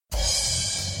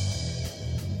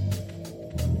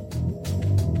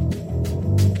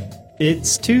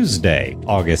It's Tuesday,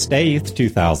 August 8th,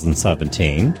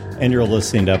 2017, and you're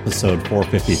listening to episode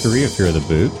 453 of Fear the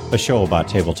Boot, a show about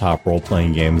tabletop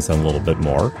role-playing games and a little bit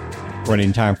more.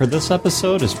 Running time for this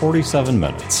episode is 47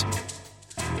 minutes.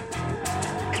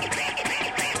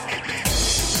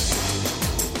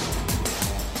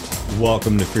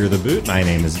 Welcome to Fear the Boot. My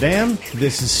name is Dan.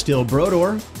 This is still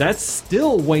Brodor. That's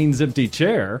still Wayne's empty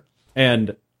chair.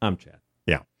 And I'm Chad.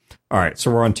 Yeah. All right, so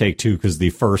we're on take two because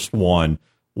the first one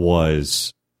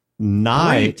was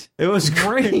Great. It was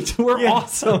Great. We're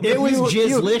awesome. It was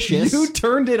jizzlicious. You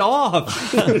turned it off.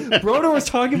 Brodor was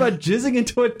talking about jizzing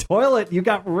into a toilet. You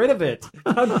got rid of it.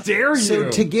 How dare you?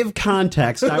 So to give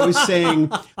context, I was saying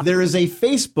there is a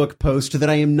Facebook post that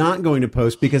I am not going to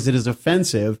post because it is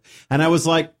offensive. And I was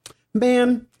like,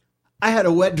 man, I had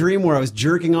a wet dream where I was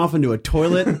jerking off into a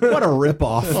toilet. What a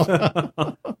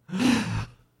ripoff.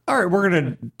 All right, we're going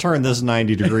to turn this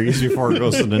 90 degrees before it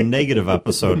goes into negative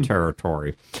episode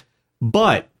territory.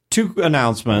 But two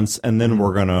announcements, and then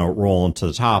we're going to roll into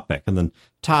the topic. And then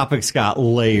topic's got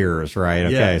layers, right?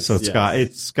 Okay, Yes, so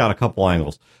it's got a couple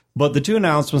angles. But the two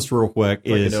announcements real quick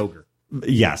like is... an ogre.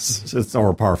 Yes, it's or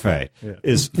a parfait. Yeah.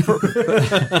 Is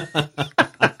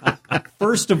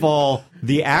first of all,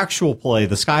 the actual play,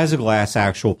 the Skies of Glass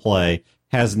actual play,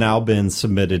 has now been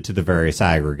submitted to the various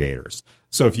aggregators.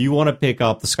 So if you want to pick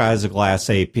up the Skies of Glass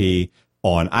AP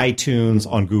on iTunes,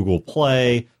 on Google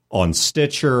Play, on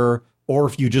Stitcher, or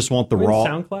if you just want the raw...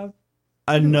 SoundCloud?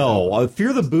 No.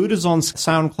 Fear the Boot is on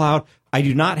SoundCloud. I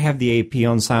do not have the AP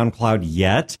on SoundCloud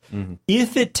yet. Mm-hmm.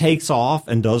 If it takes off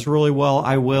and does really well,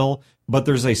 I will. But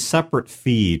there's a separate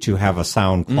fee to have a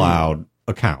SoundCloud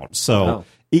account. So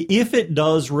if it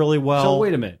does really well... So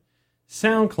wait a minute.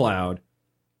 SoundCloud,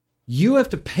 you have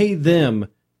to pay them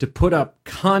to put up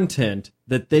content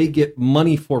that they get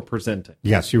money for presenting.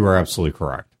 Yes, you are absolutely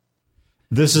correct.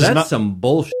 That's some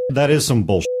bullshit. That is some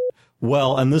bullshit.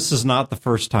 Well, and this is not the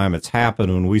first time it's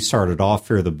happened. When we started off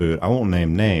Fear the Boot, I won't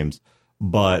name names,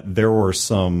 but there were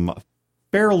some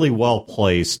fairly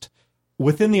well-placed,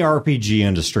 within the RPG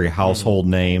industry, household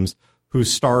names who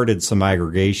started some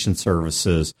aggregation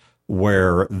services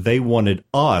where they wanted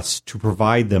us to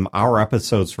provide them our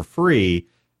episodes for free,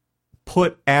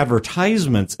 put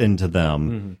advertisements into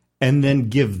them, and then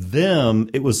give them,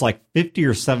 it was like 50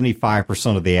 or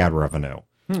 75% of the ad revenue.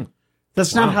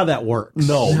 That's not how that works.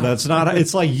 No, that's not.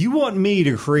 It's like you want me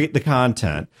to create the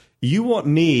content. You want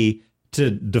me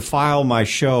to defile my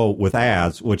show with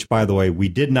ads, which, by the way, we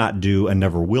did not do and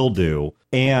never will do.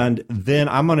 And then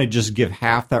I'm going to just give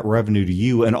half that revenue to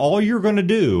you. And all you're going to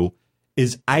do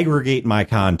is aggregate my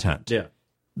content. Yeah.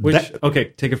 Okay,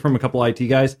 take it from a couple IT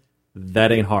guys.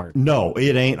 That ain't hard. No,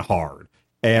 it ain't hard.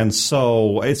 And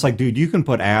so it's like, dude, you can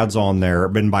put ads on there.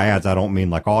 And by ads, I don't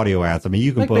mean like audio ads. I mean,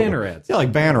 you can put banner ads. Yeah,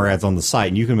 like banner ads on the site,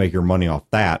 and you can make your money off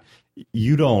that.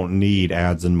 You don't need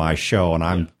ads in my show.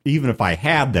 And even if I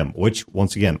had them, which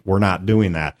once again, we're not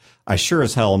doing that. I sure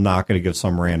as hell am not going to give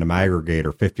some random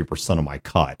aggregator 50% of my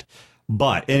cut.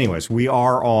 But anyways, we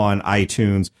are on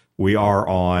iTunes. We are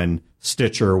on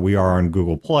Stitcher. We are on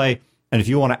Google Play. And if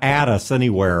you want to add us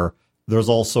anywhere, there's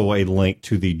also a link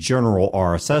to the general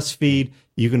RSS feed.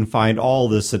 You can find all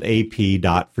this at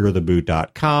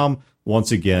ap.feartheboot.com.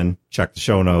 Once again, check the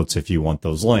show notes if you want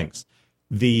those links.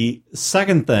 The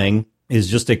second thing is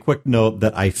just a quick note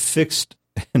that I fixed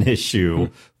an issue.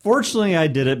 Fortunately, I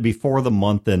did it before the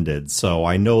month ended, so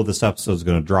I know this episode is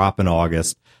going to drop in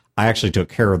August. I actually took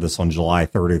care of this on July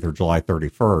 30th or July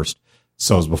 31st,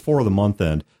 so it was before the month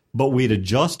end. But we'd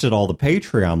adjusted all the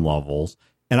Patreon levels,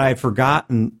 and I had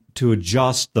forgotten to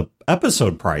adjust the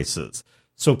episode prices.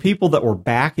 So people that were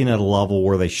backing at a level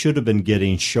where they should have been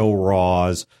getting show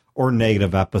raws or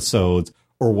negative episodes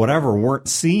or whatever weren't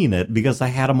seeing it because I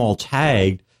had them all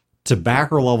tagged to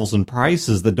backer levels and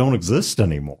prices that don't exist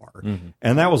anymore.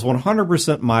 And that was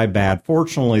 100% my bad.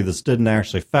 Fortunately, this didn't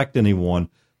actually affect anyone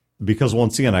because,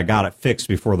 once again, I got it fixed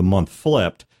before the month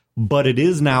flipped. But it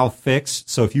is now fixed.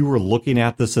 So if you were looking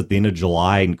at this at the end of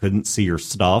July and couldn't see your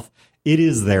stuff, it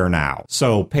is there now.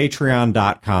 So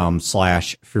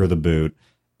patreon.com/feartheboot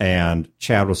and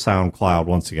Chad with SoundCloud.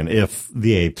 Once again, if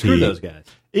the AP... Screw those guys.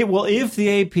 If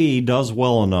the AP does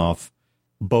well enough,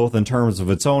 both in terms of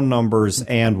its own numbers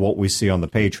and what we see on the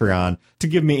Patreon, to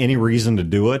give me any reason to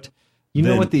do it. You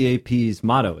know what the AP's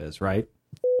motto is, right?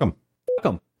 Fuck 'em. Fuck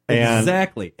 'em.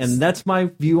 Exactly. And that's my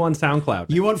view on SoundCloud.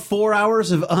 You want 4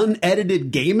 hours of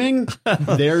unedited gaming?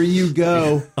 There you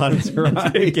go. That's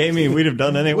right. Gaming we'd have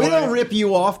done anyway. We don't rip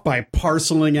you off by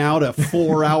parceling out a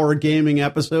 4-hour gaming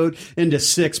episode into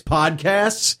 6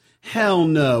 podcasts. Hell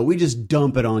no. We just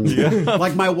dump it on you.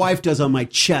 Like my wife does on my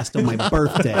chest on my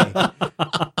birthday.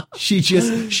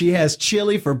 She has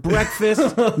chili for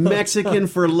breakfast, Mexican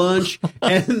for lunch,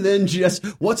 and then just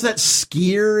what's that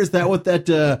skier? Is that what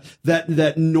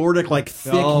that Nordic like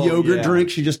thick yogurt drink?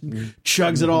 She just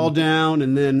chugs it all down,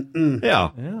 and then Yeah.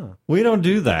 We don't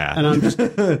do that. and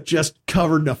I'm just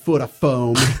covered in a foot of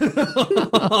foam.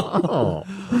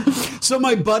 So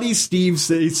my buddy Steve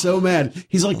said he's so mad.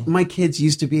 He's like, my kids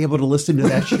used to be able to listen to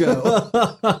that show.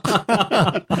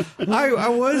 I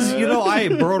was,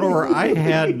 Brodor, I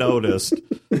had noticed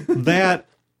that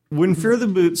when Fear the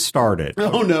Boot started,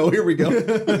 Oh no, here we go.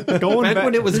 going Back back,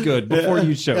 when it was good, before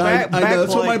you showed I up. back know,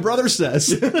 that's what my like- brother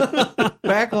says.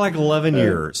 back like 11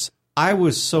 years, I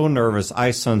was so nervous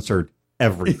I censored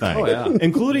everything, Oh, yeah.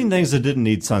 including things that didn't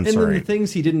need And then the censoring.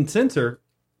 things he didn't censor,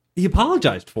 he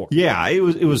apologized for. Yeah, it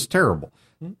was terrible.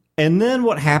 And then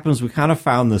what happens, we kind of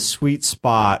found the sweet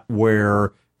spot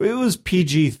where it was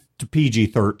PG to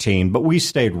PG-13, but we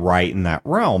stayed right in that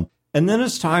realm. And then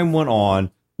as time went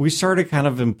on, we started kind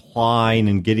of implying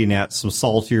and getting at some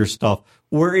saltier stuff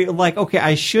where okay,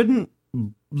 I shouldn't,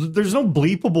 there's no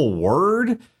bleepable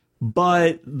word,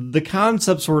 but the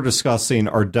concepts we're discussing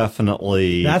are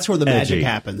definitely That's where the magic edgy.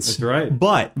 happens. That's right.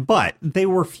 But they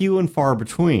were few and far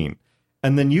between.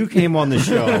 And then you came on the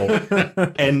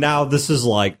show, and now this is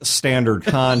like standard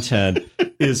content,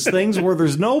 is things where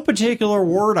there's no particular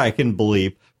word I can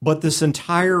bleep, but this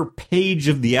entire page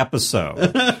of the episode,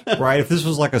 right? If this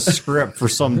was like a script for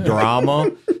some drama,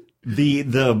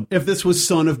 the If this was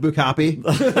Son of Bukapi,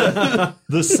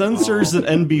 the censors at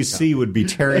NBC would be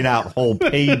tearing out whole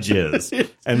pages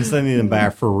and sending them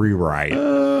back for rewrite.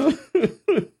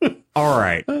 All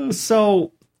right.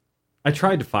 So I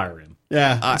tried to fire him.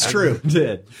 yeah, it's true.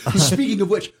 Did. Speaking of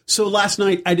which, so last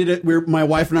night I did it where my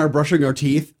wife and I are brushing our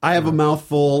teeth. I have a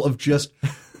mouthful of just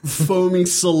foaming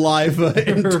saliva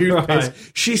and toothpaste.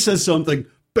 Right. She says something,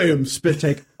 boom, spit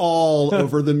take all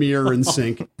over the mirror and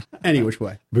sink. Any which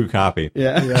way. boo copy.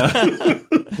 Yeah.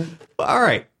 All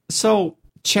right. So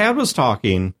Chad was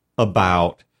talking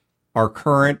about our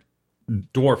current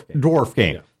Dwarf game. dwarf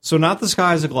game. Yeah. So not the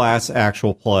Skies of Glass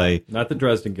actual play, Not the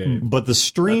Dresden game. but the Not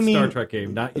streaming, Star Trek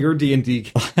game. Not your D&D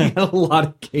game. You got a lot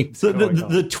of games the, going the,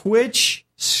 on. the Twitch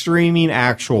streaming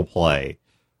actual play,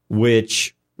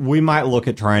 which we might look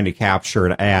at trying to capture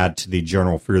and add to the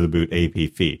general Fear the Boot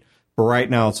AP feed. But right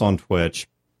now it's on Twitch.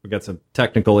 We got some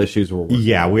technical issues we're working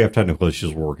Yeah, we have technical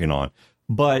issues we're working on.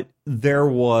 But there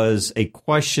was a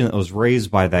question that was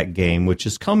raised by that game, which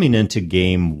is coming into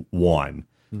game one.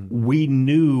 We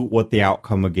knew what the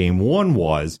outcome of game one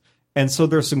was. And so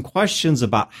there's some questions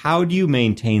about how do you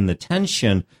maintain the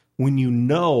tension when you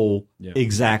know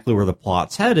exactly where the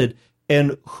plot's headed,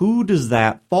 and who does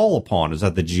that fall upon? Is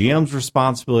that the GM's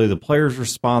responsibility, the player's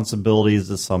responsibility? Is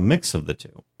it some mix of the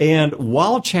two? And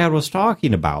while Chad was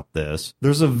talking about this,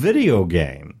 there's a video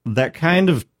game that kind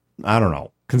of, I don't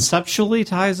know, conceptually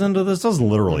ties into this. Doesn't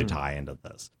literally tie into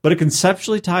this, but it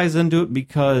conceptually ties into it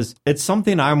because it's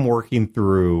something I'm working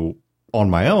through on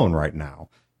my own right now,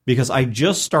 because I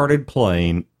just started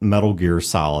playing Metal Gear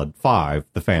Solid 5,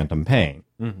 The Phantom Pain.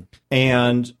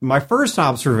 And my first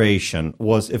observation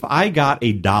was if I got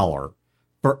 $1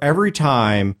 for every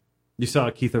time, You saw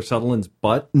Keith Sutherland's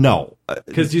butt? no,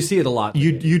 Because you see it a lot. in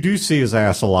the game. you do see his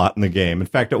ass a lot in the game. In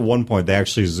fact, at one point, they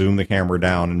actually zoom the camera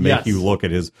down and make Yes. you look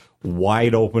at his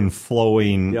wide open,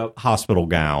 flowing Yep. hospital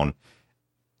gown.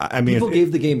 I mean, People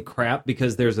gave the game crap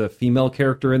because there's a female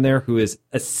character in there who is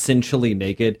essentially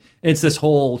naked. And it's this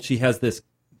whole, she has this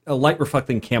a light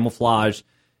reflecting camouflage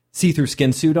see-through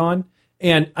skin suit on.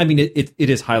 And I mean, it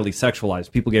is highly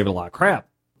sexualized. People gave it a lot of crap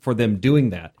for them doing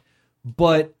that.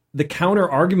 But the counter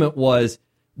argument was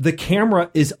the camera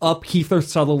is up Keith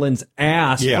Sutherland's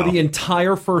ass Yeah. for the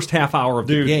entire first half hour of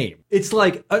the game. It's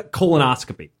like a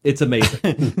colonoscopy. It's amazing.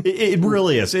 It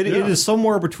really is. It is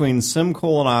somewhere between sim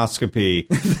colonoscopy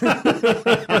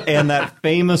and that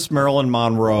famous Marilyn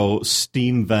Monroe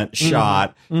steam vent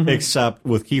shot, except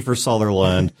with Kiefer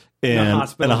Sutherland in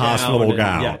a hospital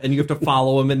gown. Yeah, and you have to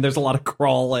follow him, and there's a lot of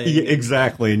crawling. Yeah,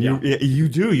 exactly. And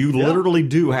you literally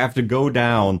do have to go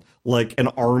down like an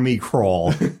army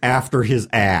crawl after his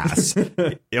ass.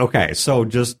 Okay, so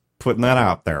just putting that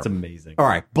out there. It's amazing. All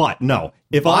right, but no.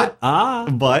 But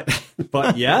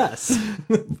yes.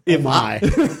 if I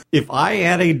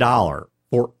add $1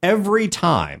 for every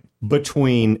time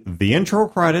between the intro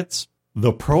credits,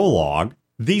 the prologue,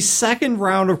 the second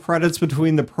round of credits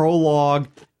between the prologue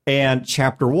and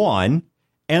chapter 1,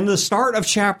 and the start of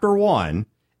chapter 1,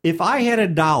 if I had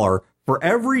 $1 for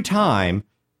every time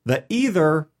that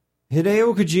either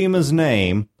Hideo Kojima's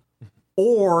name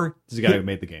or This is the guy who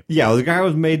made the game. the guy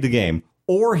who made the game,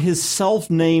 or his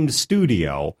self-named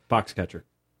studio, Foxcatcher.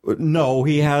 No,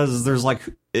 there's like,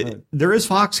 there is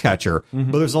Foxcatcher,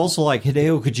 but there's also like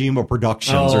Hideo Kojima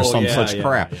Productions or some such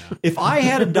crap. Yeah. If I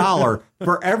had $1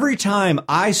 for every time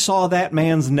I saw that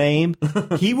man's name,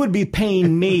 he would be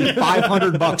paying me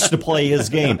 $500 to play his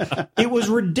game. It was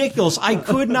ridiculous. I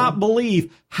could not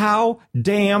believe how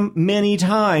damn many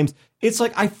times. It's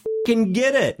like, I fucking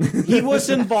get it. He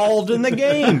was involved in the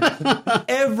game.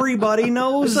 Everybody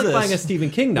knows It's like this. buying a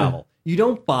Stephen King novel. You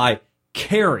don't buy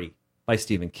Carrie by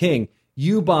Stephen King.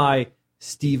 You buy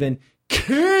Stephen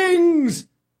King's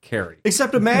Carrie.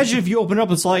 Except imagine if you open up,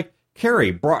 it's like,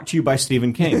 Carrie, brought to you by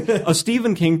Stephen King. A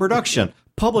Stephen King production,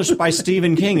 published by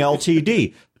Stephen King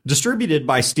Ltd., distributed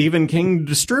by Stephen King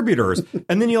Distributors.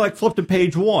 And then you like flip to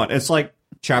page 1. It's like,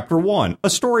 Chapter 1, a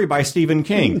story by Stephen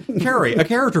King. Carrie, a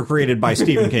character created by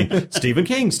Stephen King. Stephen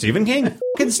King,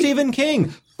 fucking Stephen King.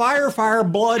 Fire,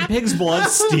 blood, pig's blood,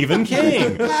 Stephen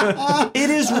King. It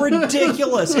is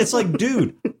ridiculous. It's like,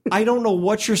 dude, I don't know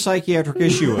what your psychiatric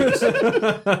issue is.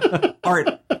 All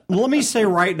right, let me say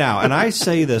right now, and I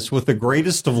say this with the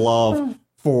greatest of love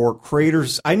for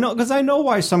creators. I know, because I know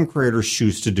why some creators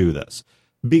choose to do this.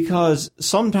 Because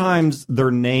sometimes their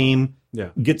name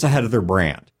gets ahead of their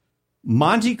brand.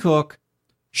 Monty Cook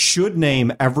should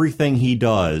name everything he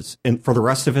does for the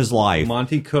rest of his life.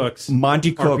 Monty Cook's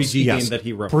RPG game that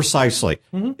he wrote. Precisely.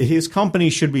 His company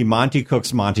should be Monty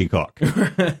Cook's Monty Cook.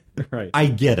 Right. I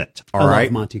get it. All I right.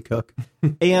 love Monty Cook.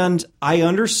 And I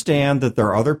understand that there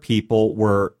are other people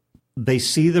where they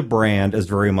see the brand as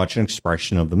very much an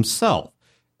expression of themselves.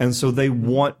 And so they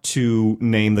want to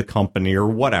name the company or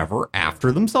whatever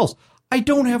after themselves. I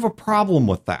don't have a problem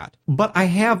with that, but I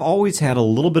have always had a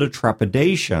little bit of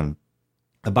trepidation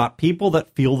about people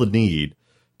that feel the need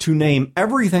to name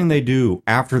everything they do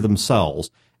after themselves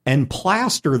and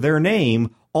plaster their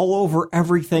name all over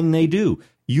everything they do.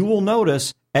 You will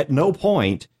notice at no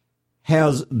point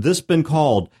has this been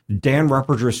called Dan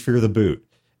Repperger's Fear the Boot.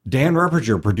 Dan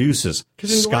Repperger produces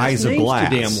Skies of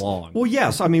Glass. Too damn long. Well,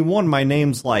 yes. I mean, my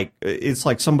name's like, it's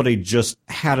like somebody just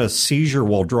had a seizure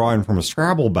while drawing from a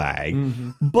Scrabble bag.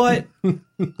 But,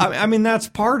 I mean, that's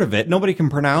part of it. Nobody can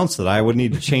pronounce it. I would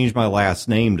need to change my last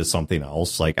name to something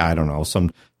else. Like, I don't know,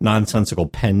 some nonsensical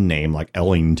pen name like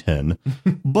Ellington.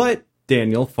 But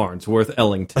Daniel Farnsworth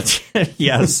Ellington.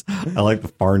 yes, I like the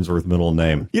Farnsworth middle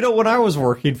name. You know, when I was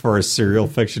working for a serial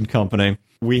fiction company,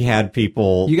 we had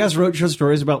people. You guys wrote short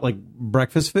stories about like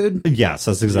breakfast food? Yes,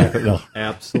 that's exactly. No,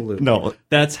 Absolutely. no.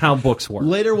 That's how books work.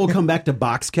 Later we'll come back to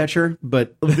Boxcatcher,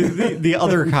 but The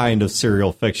other kind of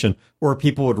serial fiction where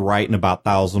people would write in about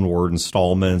 1,000-word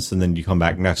installments and then you come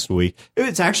back next week.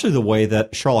 It's actually the way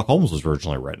that Sherlock Holmes was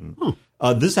originally written.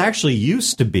 This actually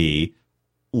used to be,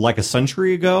 like a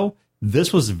century ago,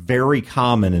 this was very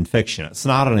common in fiction. It's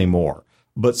not anymore.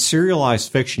 But serialized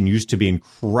fiction used to be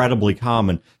incredibly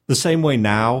common. The same way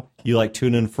now, you like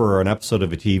tune in for an episode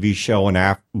of a TV show,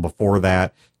 and before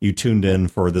that, you tuned in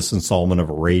for this installment of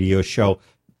a radio show.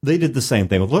 They did the same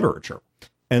thing with literature.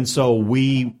 And so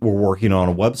we were working on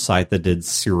a website that did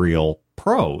serial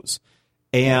prose.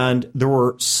 And there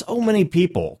were so many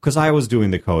people, because I was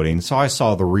doing the coding, so I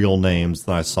saw the real names,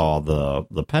 then I saw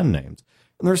the pen names.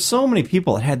 And there's so many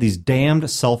people that had these damned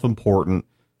self-important.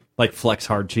 Like Flex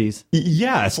Hard Cheese.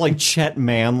 Yeah, it's like Chet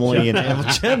Manley. And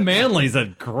Chet Manley's a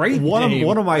great name.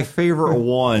 One of my favorite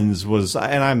ones was,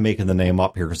 and I'm making the name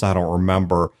up here because I don't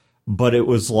remember, but it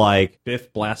was like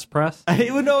Biff Blast Press?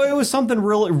 it was something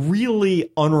really,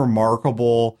 really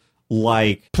unremarkable,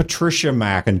 like Patricia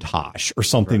McIntosh or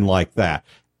something like that.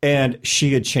 And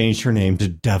she had changed her name to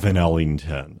Devin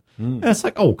Ellington. And it's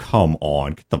like, oh, come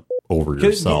on, get the over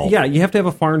yourself. Yeah, you have to have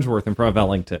a Farnsworth in front of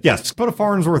Ellington. Yes, put a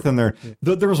Farnsworth in there.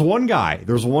 There was one guy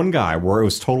where it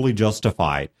was totally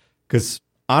justified because,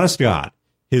 honest to God,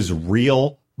 his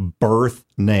real birth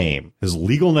name, his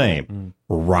legal name,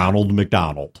 Ronald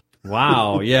McDonald.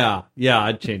 Wow, yeah,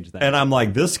 I'd change that. And I'm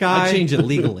like, this guy. I'd change it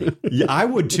legally. Yeah, I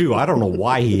would too. I don't know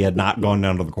why he had not gone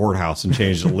down to the courthouse and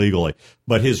changed it legally,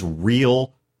 but his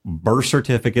real birth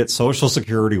certificate, social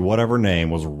security, whatever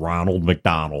name was Ronald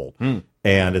McDonald.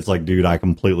 And it's like, dude, I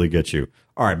completely get you.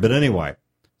 All right. But anyway,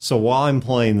 so while I'm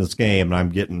playing this game and I'm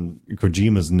getting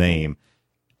Kojima's name,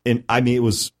 and I mean, it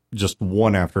was just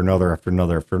one after another, after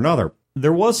another, after another.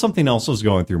 There was something else that was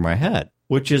going through my head,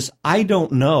 which is I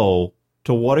don't know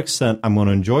to what extent I'm going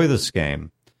to enjoy this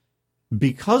game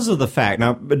because of the fact.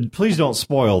 Now, please don't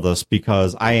spoil this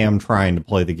because I am trying to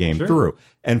play the game through.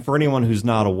 And for anyone who's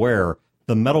not aware,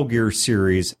 the Metal Gear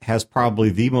series has probably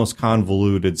the most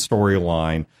convoluted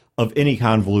storyline of any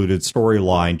convoluted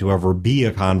storyline to ever be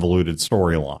a convoluted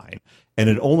storyline. And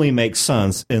it only makes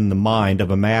sense in the mind of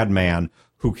a madman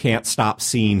who can't stop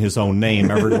seeing his own name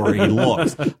everywhere he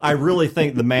looks. I really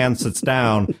think the man sits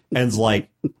down and's like,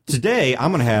 today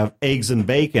I'm going to have eggs and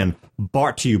bacon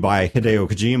brought to you by Hideo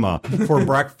Kojima for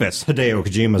breakfast. Hideo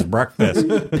Kojima's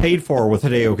breakfast, paid for with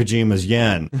Hideo Kojima's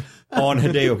yen on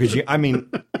Hideo Kojima. I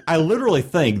mean, I literally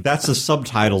think that's the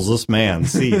subtitles this man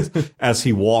sees as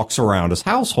he walks around his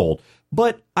household.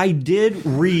 But I did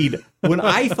read, when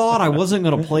I thought I wasn't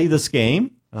going to play this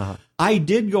game, I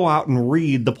did go out and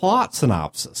read the plot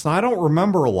synopsis. Now, I don't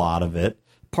remember a lot of it,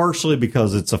 partially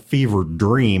because it's a fevered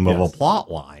dream of a plot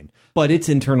line. But it's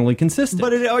internally consistent.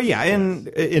 But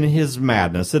in his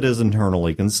madness, it is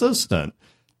internally consistent.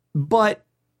 But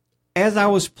as I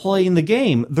was playing the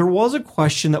game, there was a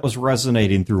question that was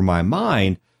resonating through my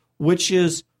mind, which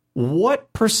is,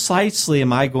 what precisely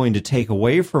am I going to take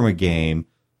away from a game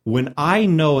when I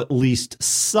know at least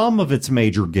some of its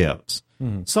major gives?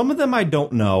 Some of them I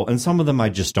don't know, and some of them I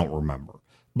just don't remember.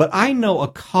 But I know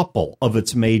a couple of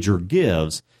its major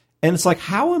gives, and it's like,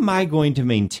 how am I going to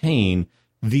maintain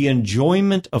the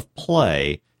enjoyment of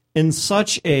play in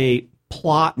such a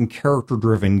plot and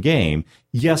character-driven game?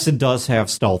 Yes, it does have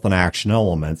stealth and action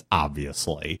elements,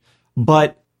 obviously,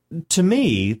 but to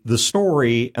me, the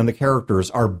story and the characters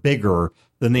are bigger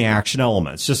than the action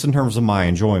elements, just in terms of my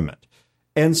enjoyment.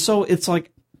 And so it's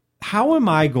like, how am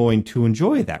I going to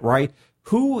enjoy that, right?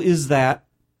 Who is that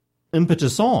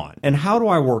impetus on, and how do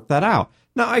I work that out?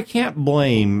 Now, I can't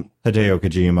blame Hideo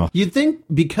Kojima. You'd think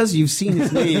because you've seen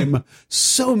his name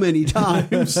so many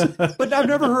times. But I've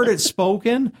never heard it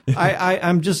spoken.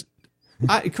 I'm just...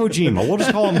 Kojima. We'll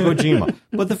just call him Kojima.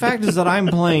 But the fact is that I'm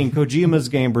playing Kojima's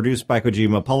game, produced by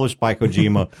Kojima, published by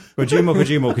Kojima,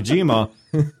 Kojima,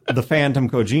 the Phantom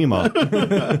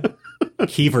Kojima,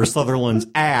 Kiefer Sutherland's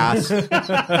ass,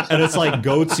 and it's like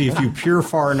Goatsy. If you peer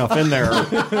far enough in there,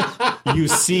 you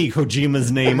see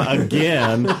Kojima's name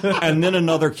again, and then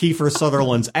another Kiefer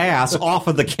Sutherland's ass off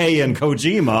of the K in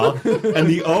Kojima, and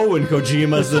the O in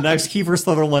Kojima is the next Kiefer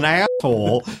Sutherland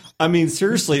asshole. I mean,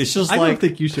 seriously, it's just I like... don't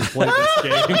think you should play this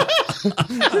game.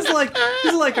 This is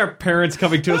like our parents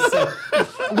coming to us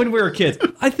when we were kids.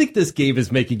 I think this game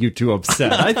is making you too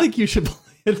upset. I think you should play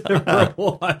it number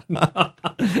one.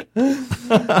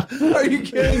 Are you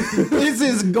kidding? This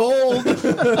is gold.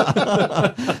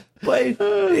 But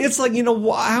it's like, you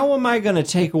know, how am I going to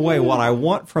take away what I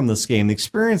want from this game, the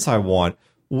experience I want,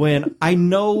 when I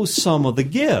know some of the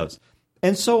gives?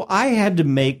 And so I had to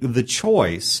make the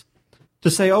choice to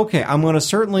say, okay, I'm going to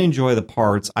certainly enjoy the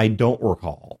parts I don't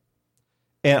recall.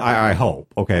 And I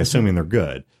hope, okay, assuming they're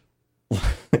good.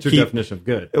 What's your definition of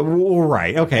good?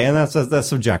 Right, okay, and that's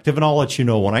subjective, and I'll let you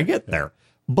know when I get there.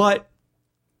 But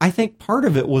I think part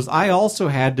of it was I also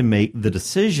had to make the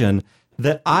decision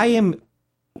that I am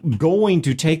going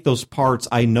to take those parts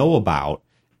I know about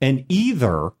and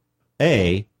either,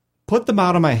 A, put them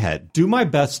out of my head, do my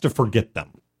best to forget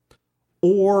them,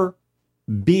 or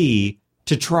B,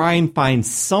 to try and find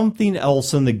something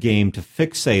else in the game to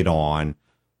fixate on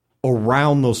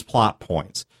around those plot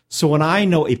points. So when I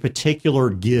know a particular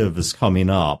give is coming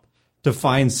up, to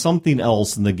find something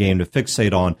else in the game to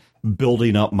fixate on,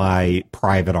 building up my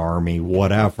private army,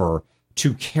 whatever,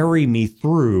 to carry me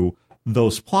through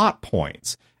those plot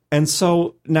points. And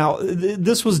so now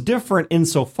this was different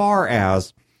insofar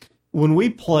as when we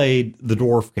played the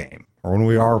dwarf game, or when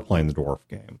we are playing the dwarf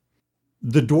game,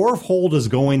 the dwarf hold is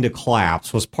going to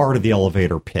collapse was part of the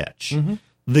elevator pitch. Mm-hmm.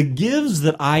 The gives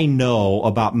that I know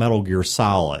about Metal Gear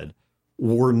Solid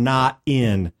were not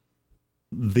in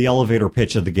the elevator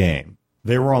pitch of the game.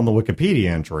 They were on the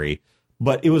Wikipedia entry,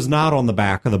 but it was not on the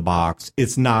back of the box.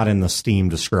 It's not in the Steam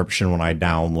description when I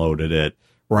downloaded it,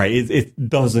 right? It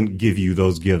doesn't give you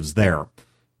those gives there.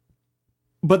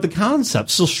 But the concept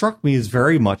still struck me as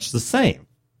very much the same.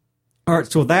 All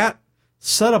right, so that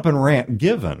setup and rant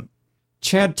given,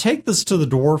 Chad, take this to the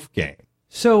dwarf game.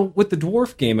 So with the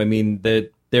dwarf game, I mean,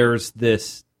 there's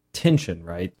this tension,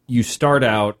 right? You start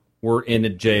out, we're in a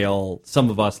jail.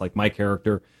 Some of us, like my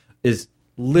character, is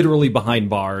literally behind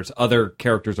bars. Other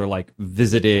characters are like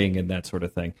visiting and that sort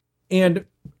of thing. And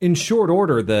in short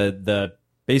order, the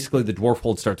basically the dwarf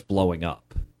hold starts blowing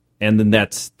up. And then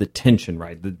that's the tension,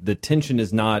 right? The tension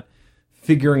is not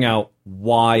figuring out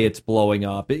why it's blowing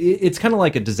up. It's kind of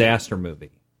like a disaster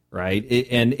movie, right?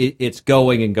 It's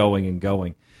going and going and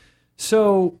going.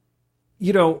 So,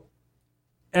 you know,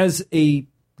 as a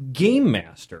game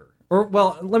master, or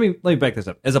well, let me back this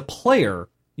up. As a player,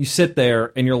 you sit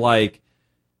there and you're like,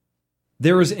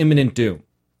 there is imminent doom.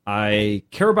 I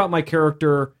care about my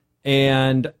character,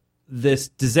 and this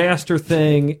disaster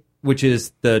thing, which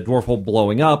is the dwarf hole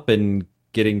blowing up and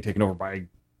getting taken over by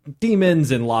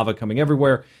demons and lava coming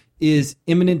everywhere, is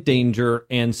imminent danger,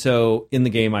 and so in the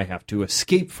game I have to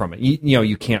escape from it.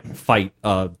 You can't fight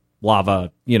a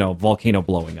lava, volcano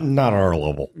blowing up. Not at our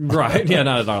level. Right, yeah,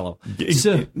 not at our level.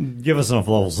 So, give us enough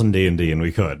levels in D&D and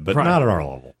we could, but not at our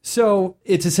level. So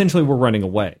it's essentially we're running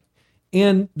away.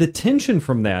 And the tension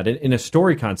from that in a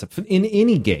story concept, in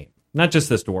any game, not just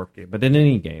this dwarf game, but in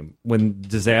any game, when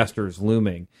disaster is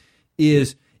looming,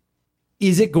 is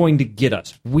it going to get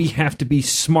us? We have to be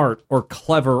smart or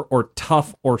clever or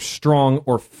tough or strong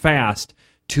or fast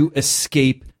to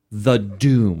escape the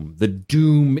doom. The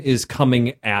doom is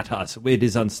coming at us. It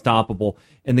is unstoppable.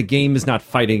 And the game is not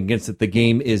fighting against it. The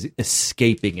game is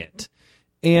escaping it.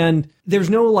 And there's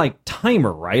no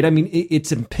timer, right? I mean,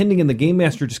 it's impending, and the game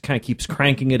master just kind of keeps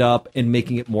cranking it up and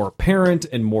making it more apparent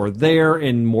and more there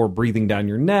and more breathing down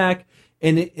your neck.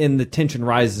 And the tension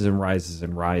rises and rises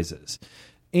and rises.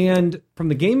 And from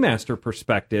the game master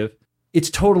perspective,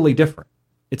 it's totally different.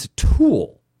 It's a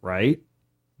tool, right?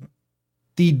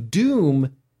 The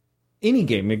doom, any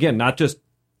game, again, not just,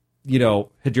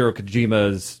 Hideo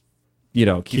Kojima's,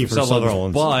 Kiefer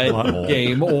Sutherland's butt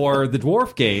game or the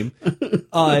dwarf game.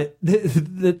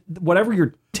 Whatever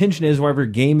your tension is, whatever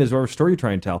your game is, whatever story you're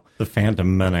trying to tell. The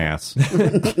Phantom Menace.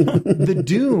 The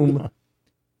doom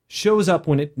shows up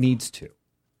when it needs to.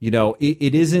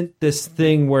 It isn't this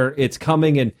thing where it's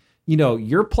coming and,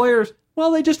 your players,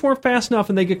 well, they just weren't fast enough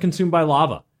and they get consumed by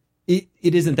lava. It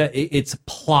isn't that. It's a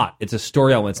plot. It's a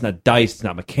story element. It's not dice. It's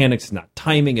not mechanics. It's not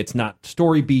timing. It's not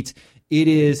story beats. It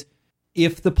is,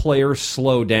 if the players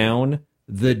slow down,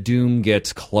 the doom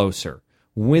gets closer.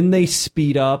 When they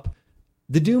speed up,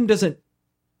 the doom doesn't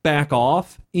back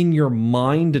off. In your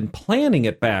mind and planning,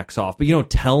 it backs off, but you don't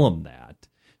tell them that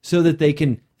so that they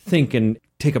can think and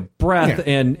take a breath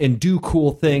and do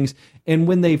cool things. And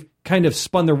when they've kind of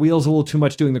spun their wheels a little too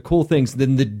much doing the cool things,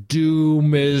 then the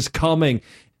doom is coming.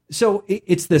 So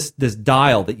it's this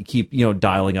dial that you keep,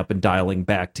 dialing up and dialing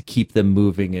back to keep them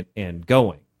moving and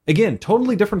going. Again,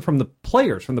 totally different from the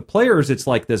players. From the players, it's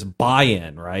like this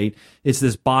buy-in, right? It's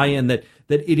this buy-in that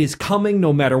it is coming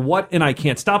no matter what, and I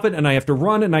can't stop it, and I have to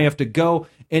run, and I have to go,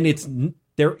 and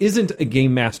there isn't a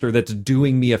game master that's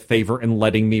doing me a favor and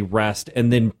letting me rest,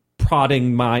 and then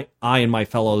prodding I and my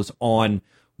fellows on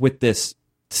with this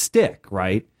stick,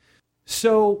 right?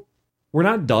 So we're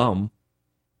not dumb.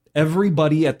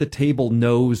 Everybody at the table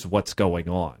knows what's going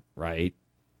on, right?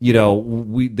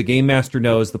 The game master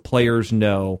knows, the players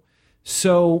know.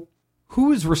 So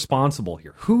who is responsible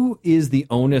here? Who is the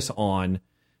onus on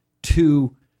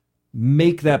to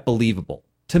make that believable?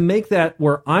 To make that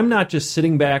where I'm not just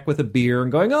sitting back with a beer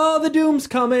and going, oh, the doom's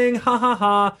coming, ha ha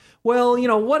ha. Well,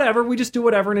 whatever, we just do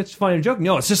whatever and it's fun and joke.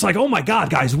 No, it's just like, oh my God,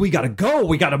 guys, we got to go.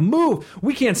 We got to move.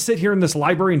 We can't sit here in this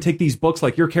library and take these books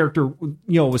like your character,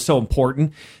 was so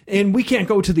important. And we can't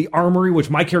go to the armory, which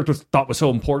my character thought was so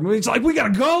important. It's like, we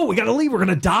got to go. We got to leave. We're going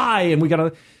to die. And we got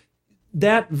to...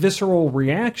 That visceral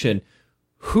reaction,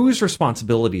 whose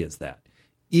responsibility is that?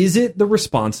 Is it the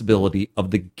responsibility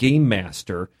of the game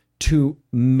master to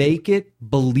make it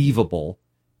believable,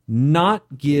 not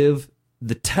give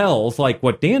the tells, like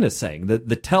what Dan is saying,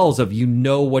 the tells of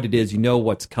what it is,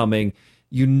 what's coming,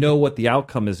 what the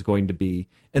outcome is going to be,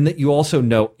 and that you also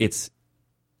know it's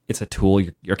a tool.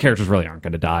 Your characters really aren't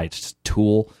going to die. It's just a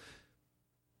tool.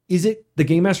 Is it the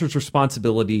game master's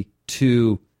responsibility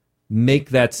to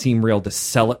make that seem real, to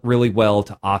sell it really well,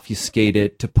 to obfuscate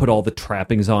it, to put all the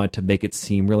trappings on it, to make it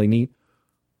seem really neat?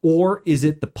 Or is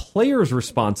it the player's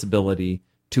responsibility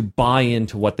to buy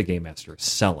into what the game master is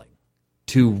selling?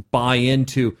 To buy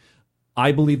into,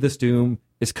 I believe this doom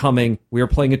is coming. We are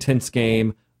playing a tense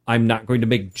game. I'm not going to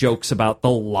make jokes about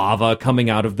the lava coming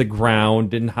out of the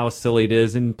ground and how silly it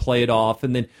is and play it off.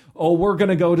 And then, we're going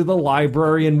to go to the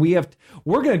library and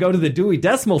we're going to go to the Dewey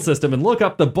Decimal System and look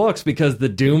up the books because the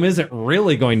doom isn't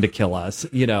really going to kill us,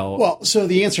 Well, so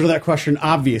the answer to that question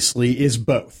obviously is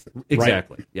both.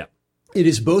 Exactly. Right? Yeah. It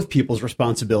is both people's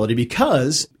responsibility,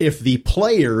 because if the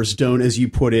players don't, as you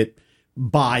put it,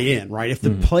 buy in, right? If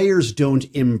the players don't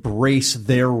embrace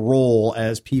their role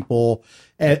as people,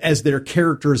 as their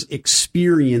characters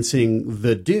experiencing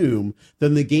the doom,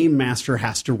 then the game master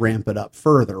has to ramp it up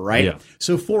further, right? Yeah.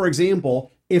 So, for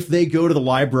example, if they go to the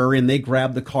library and they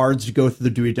grab the cards to go through the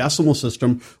Dewey Decimal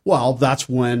System, well, that's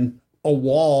when a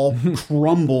wall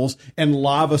crumbles and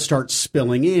lava starts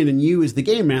spilling in, and you, as the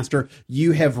game master,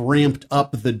 you have ramped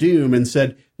up the doom and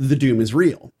said the doom is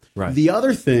real. Right. The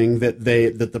other thing that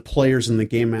the players and the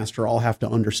game master all have to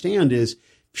understand is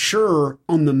sure,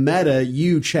 on the meta,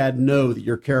 you, Chad, know that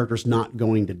your character's not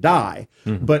going to die,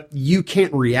 but you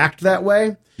can't react that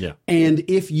way. Yeah. And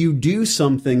if you do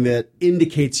something that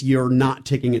indicates you're not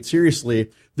taking it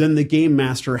seriously, then the game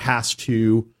master has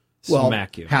to,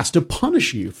 Smack you. has to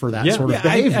punish you for that sort of Yeah,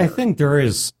 behavior. I think there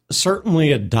is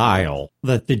certainly a dial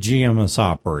that the GM is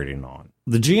operating on.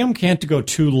 The GM can't go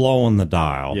too low on the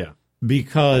dial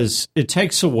because it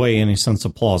takes away any sense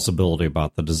of plausibility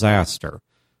about the disaster.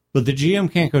 But the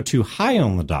GM can't go too high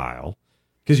on the dial.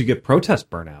 Because you get protest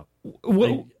burnout.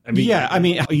 Well,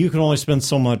 you can only spend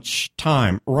so much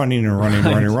time running and running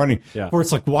and running. Yeah. Where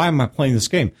it's like, why am I playing this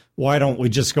game? Why don't we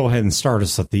just go ahead and start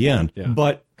us at the end? Yeah.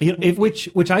 But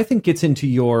which I think gets into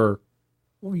your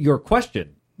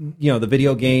question, the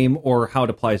video game or how it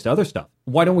applies to other stuff.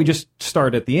 Why don't we just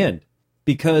start at the end?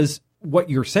 Because what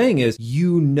you're saying is,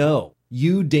 you,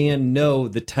 Dan, know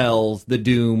the tells, the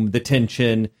doom, the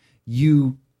tension.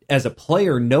 You, as a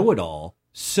player, know it all.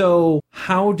 So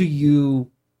how do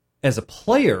you, as a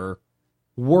player,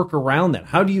 work around that?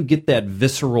 How do you get that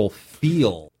visceral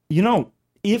feel?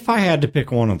 If I had to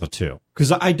pick one of the two,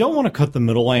 because I don't want to cut the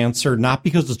middle answer, not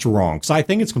because it's wrong, because I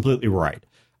think it's completely right.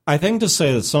 I think to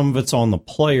say that some of it's on the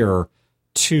player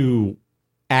to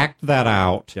act that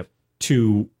out,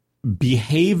 to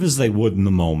behave as they would in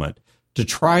the moment, to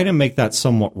try to make that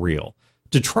somewhat real,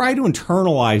 to try to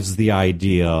internalize the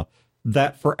idea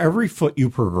that for every foot you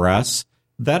progress,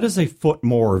 that is a foot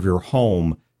more of your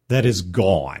home that is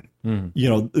gone.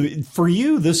 For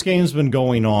you, this game's been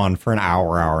going on for an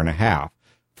hour and a half.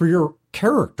 For your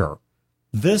character,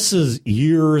 this is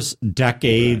years,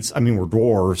 decades. I mean, we're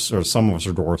dwarves, or some of us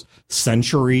are dwarves,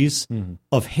 centuries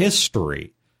of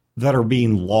history that are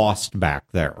being lost back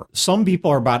there. Some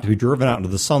people are about to be driven out into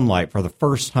the sunlight for the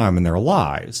first time in their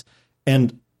lives.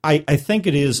 And I think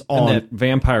it is on... And that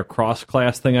vampire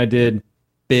cross-class thing I did,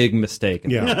 big mistake.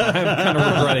 I'm kind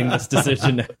of regretting this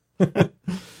decision.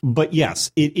 But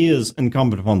yes, it is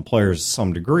incumbent upon players to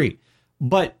some degree.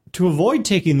 But to avoid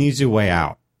taking the easy way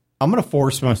out, I'm going to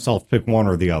force myself to pick one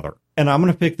or the other. And I'm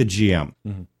going to pick the GM.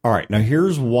 All right, now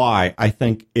here's why I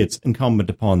think it's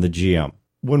incumbent upon the GM.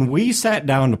 When we sat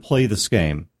down to play this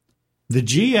game, the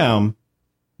GM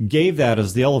gave that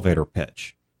as the elevator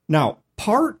pitch. Now,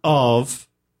 part of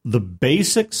the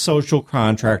basic social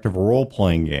contract of a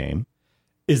role-playing game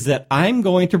is that I'm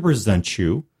going to present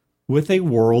you with a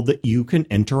world that you can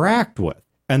interact with.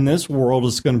 And this world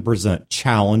is going to present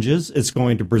challenges. It's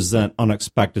going to present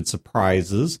unexpected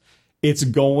surprises. It's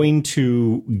going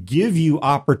to give you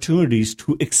opportunities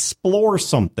to explore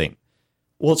something.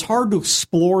 Well, it's hard to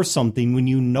explore something when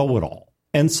you know it all.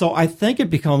 And so I think it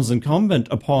becomes incumbent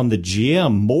upon the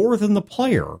GM more than the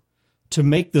player to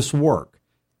make this work.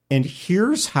 And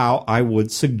here's how I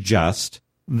would suggest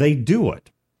they do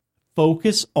it.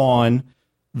 Focus on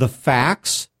the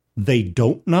facts they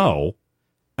don't know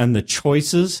and the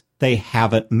choices they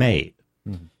haven't made.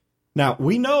 Now,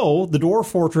 we know the Dwarf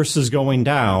Fortress is going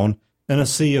down in a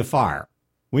sea of fire.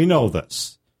 We know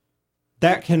this.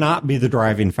 That cannot be the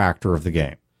driving factor of the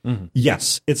game.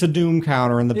 Yes, it's a doom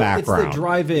counter in the background. It's the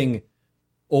driving,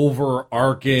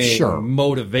 overarching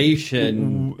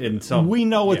motivation in some... We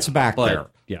know it's back there.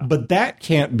 But that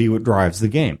can't be what drives the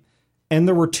game. And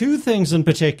there were two things in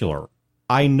particular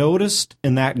I noticed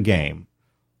in that game.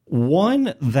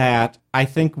 One that I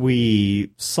think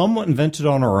we somewhat invented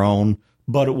on our own,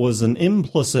 but it was an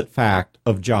implicit fact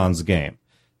of John's game.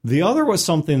 The other was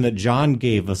something that John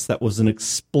gave us that was an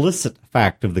explicit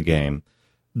fact of the game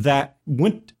that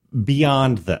went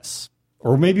beyond this,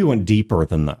 or maybe went deeper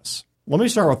than this. Let me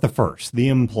start with the first, the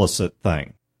implicit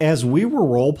thing. As we were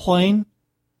role-playing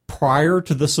prior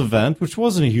to this event, which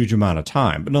wasn't a huge amount of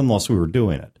time, but nonetheless we were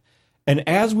doing it, and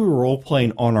as we were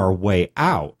role-playing on our way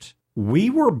out, we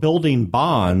were building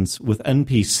bonds with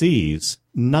NPCs,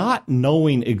 not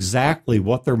knowing exactly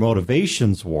what their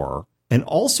motivations were, and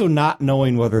also not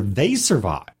knowing whether they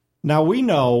survived. Now, we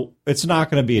know it's not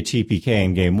going to be a TPK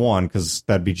in game one, because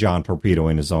that'd be John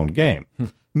torpedoing his own game.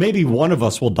 Maybe one of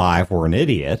us will die if we're an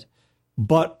idiot,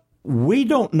 but we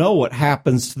don't know what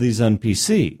happens to these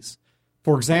NPCs.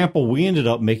 For example, we ended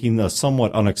up making a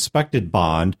somewhat unexpected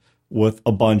bond with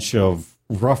a bunch of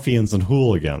ruffians and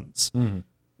hooligans.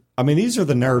 I mean, these are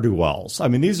the ne'er-do-wells. I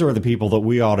mean, these are the people that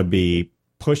we ought to be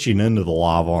pushing into the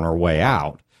lava on our way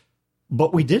out.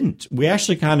 But we didn't. We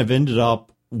actually kind of ended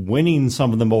up winning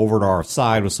some of them over to our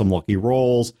side with some lucky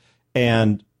rolls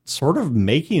and sort of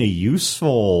making a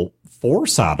useful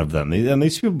force out of them. And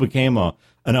these people became an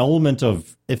element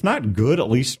of, if not good, at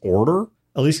least order,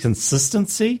 at least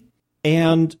consistency.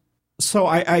 And so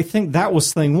I think that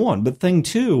was thing one. But thing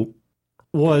two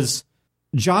was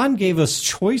John gave us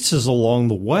choices along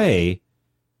the way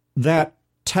that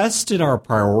tested our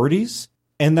priorities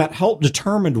and that helped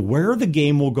determine where the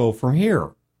game will go from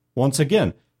here. Once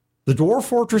again, the Dwarf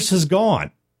Fortress has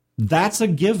gone. That's a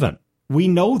given. We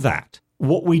know that.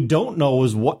 What we don't know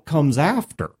is what comes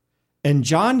after. And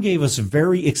John gave us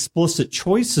very explicit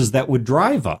choices that would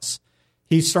drive us.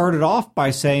 He started off by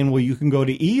saying, well, you can go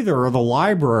to either the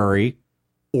library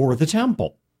or the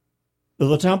temple.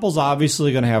 The temple's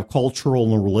obviously going to have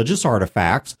cultural and religious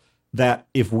artifacts that,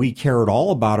 if we care at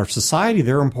all about our society,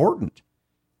 they're important.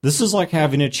 This is like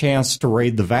having a chance to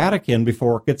raid the Vatican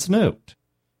before it gets nuked,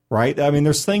 right? I mean,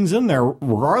 there's things in there,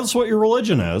 regardless of what your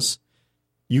religion is,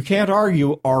 you can't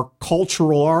argue are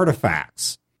cultural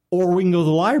artifacts. Or we can go to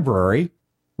the library,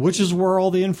 which is where all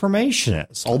the information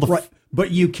is. All the Right.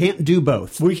 But you can't do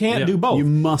both. We can't do both. You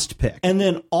must pick. And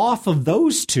then off of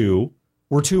those two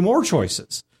were two more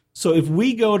choices. So if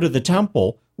we go to the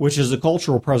temple, which is a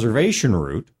cultural preservation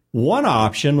route, one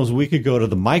option was we could go to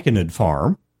the Myconid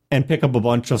farm and pick up a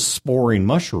bunch of sporing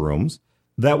mushrooms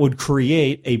that would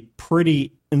create a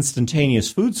pretty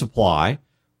instantaneous food supply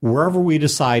wherever we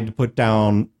decide to put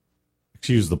down,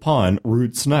 excuse the pun,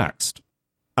 roots next.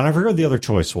 And I forget what the other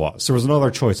choice was. There was another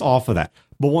choice off of that.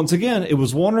 But once again, it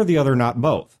was one or the other, not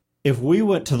both. If we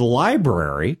went to the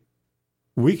library,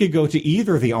 we could go to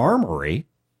either the armory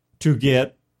to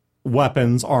get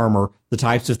weapons, armor, the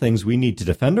types of things we need to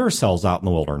defend ourselves out in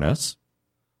the wilderness,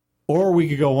 or we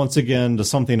could go once again to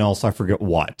something else. I forget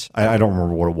what. I don't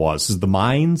remember what it was. Is the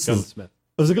mines? Gunsmith.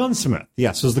 It was a gunsmith.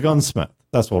 Yes, it was the gunsmith.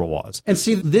 That's what it was. And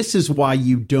see, this is why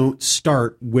you don't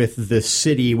start with the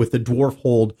city, with the dwarf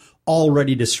hold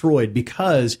already destroyed,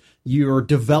 because you're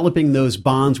developing those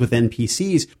bonds with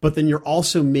NPCs, but then you're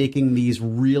also making these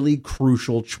really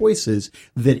crucial choices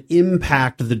that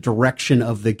impact the direction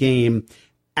of the game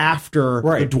after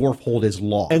the dwarf hold is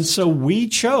lost. And so we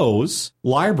chose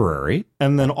library,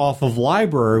 and then off of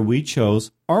library, we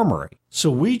chose armory. So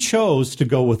we chose to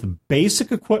go with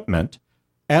basic equipment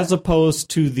as opposed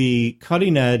to the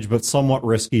cutting edge but somewhat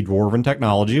risky dwarven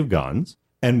technology of guns.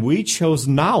 And we chose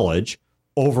knowledge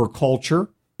over culture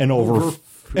and over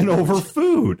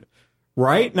food.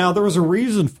 Right? Now, there was a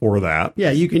reason for that.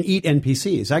 Yeah, you can eat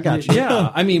NPCs. I got you.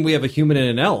 Yeah, I mean, we have a human and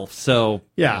an elf, so...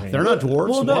 Yeah, they're not dwarves.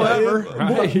 Well, no,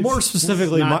 whatever. more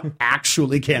specifically, It's not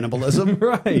actually cannibalism.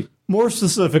 Right. More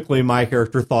specifically, my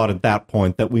character thought at that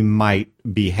point that we might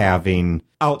be having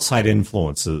outside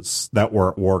influences that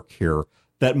were at work here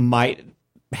that might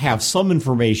have some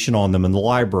information on them in the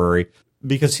library,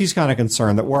 because he's kind of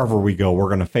concerned that wherever we go, we're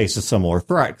going to face a similar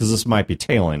threat, because this might be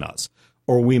tailing us,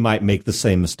 or we might make the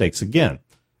same mistakes again.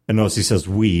 And notice he says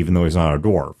we, even though he's not a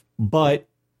dwarf. But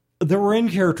there were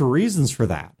in-character reasons for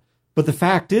that. But the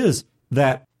fact is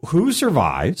that who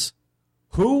survives,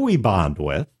 who we bond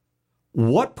with,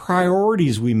 what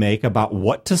priorities we make about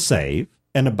what to save,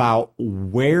 and about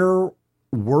where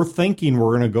we're thinking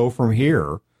we're going to go from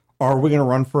here. Are we going to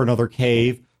run for another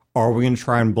cave? Are we going to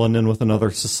try and blend in with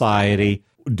another society?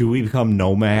 Do we become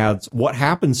nomads? What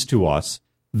happens to us?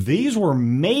 These were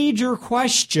major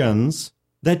questions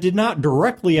that did not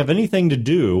directly have anything to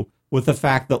do with the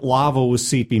fact that lava was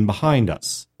seeping behind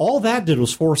us. All that did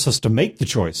was force us to make the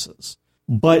choices.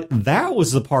 But that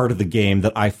was the part of the game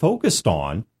that I focused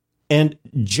on, and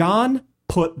John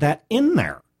put that in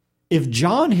there. If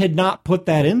John had not put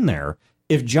that in there,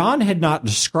 if John had not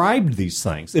described these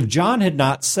things, if John had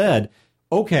not said,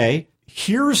 okay,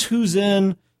 here's who's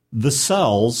in the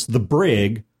cells, the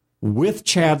brig, with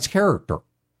Chad's character,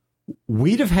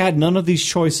 we'd have had none of these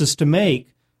choices to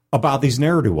make about these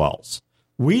ne'er-do-wells.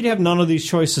 We'd have none of these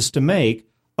choices to make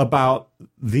about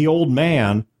the old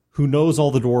man who knows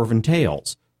all the dwarven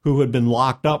tales, who had been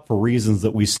locked up for reasons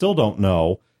that we still don't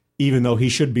know, even though he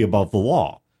should be above the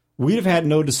law. We'd have had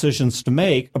no decisions to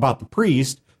make about the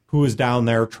priest who was down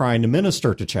there trying to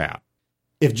minister to Chad.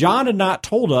 If John had not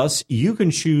told us, you can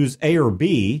choose A or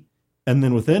B, and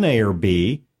then within A or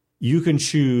B, you can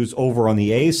choose over on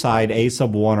the A side, A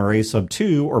sub 1 or A sub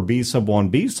 2, or B sub 1,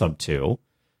 B sub 2,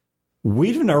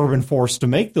 we'd have never been forced to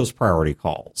make those priority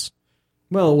calls.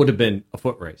 Well, it would have been a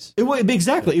foot race.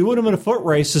 Exactly. It would have been a foot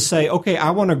race to say, okay,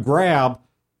 I want to grab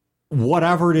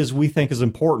whatever it is we think is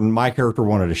important. My character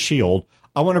wanted a shield.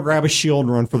 I want to grab a shield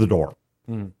and run for the door.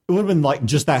 It would have been like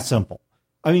just that simple.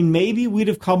 I mean, maybe we'd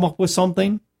have come up with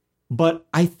something, but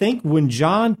I think when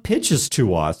John pitches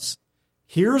to us,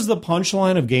 here's the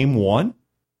punchline of game one,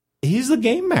 he's the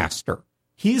game master.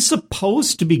 He's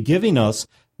supposed to be giving us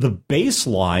the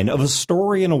baseline of a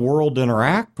story and a world to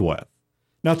interact with.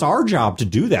 Now, it's our job to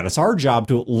do that. It's our job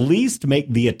to at least make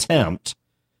the attempt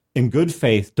in good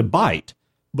faith to bite.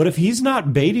 But if he's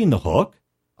not baiting the hook,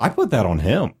 I put that on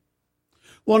him.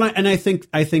 Well, and I think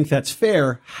that's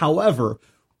fair. However,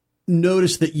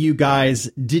 notice that you guys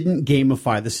didn't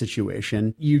gamify the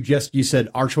situation. You said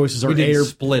our choices are We didn't A or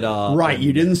split up. Right.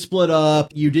 You didn't split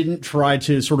up. You didn't try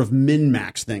to sort of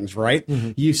min-max things, right?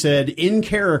 You said in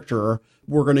character,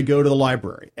 we're going to go to the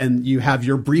library, and you have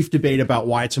your brief debate about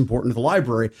why it's important to the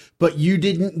library, but you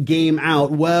didn't game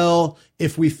out, well,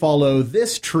 if we follow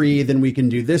this tree, then we can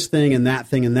do this thing and that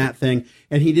thing and that thing.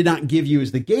 And he did not give you,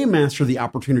 as the game master, the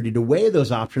opportunity to weigh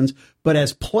those options. But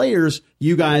as players,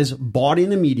 you guys bought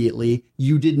in immediately.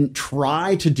 You didn't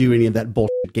try to do any of that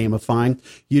bullshit gamifying.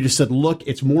 You just said, look,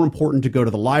 it's more important to go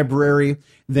to the library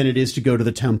than it is to go to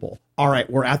the temple. All right,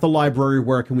 we're at the library.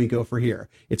 Where can we go for here?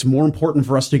 It's more important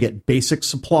for us to get basic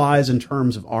supplies in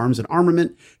terms of arms and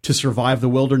armament to survive the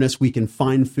wilderness. We can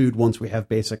find food once we have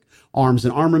basic arms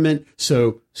and armament.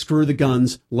 So screw the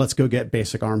guns. Let's go get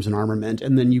basic arms and armament.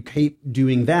 And then you keep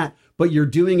doing that, but you're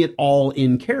doing it all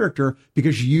in character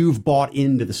because you've bought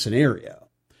into the scenario.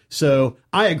 So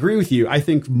I agree with you. I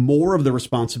think more of the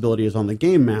responsibility is on the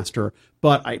game master,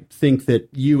 but I think that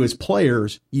you as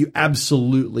players, you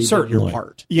absolutely did your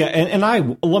part. Yeah,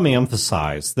 and let me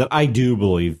emphasize that I do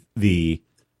believe the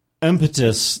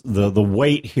impetus, the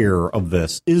weight here of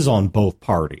this is on both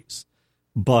parties.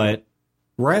 But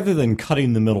rather than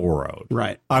cutting the middle road,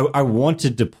 right, I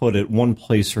wanted to put it one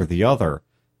place or the other.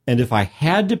 And if I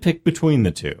had to pick between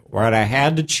the two, right, I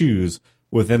had to choose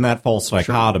within that false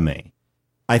dichotomy. Sure.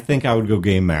 I think I would go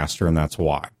Game Master, and that's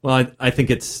why. Well, I think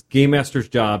it's Game Master's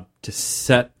job to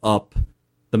set up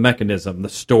the mechanism, the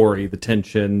story, the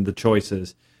tension, the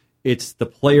choices. It's the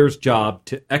player's job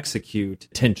to execute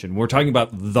tension. We're talking about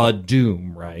the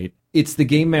Doom, right? It's the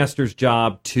Game Master's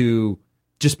job to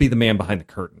just be the man behind the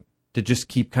curtain, to just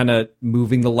keep kind of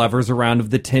moving the levers around of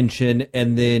the tension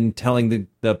and then telling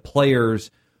the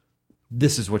players,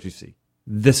 this is what you see.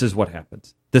 This is what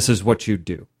happens. This is what you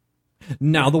do.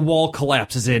 Now the wall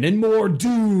collapses in and more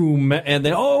doom. And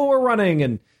then, we're running.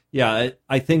 And yeah,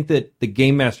 I think that the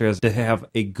Game Master has to have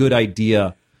a good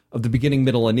idea of the beginning,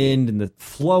 middle, and end and the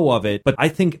flow of it. But I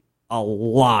think a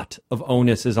lot of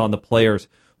onus is on the players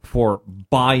for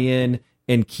buy-in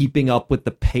and keeping up with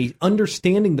the pace,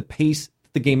 understanding the pace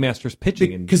the Game Master's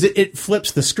pitching. Because it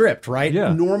flips the script, right?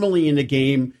 Yeah. Normally in a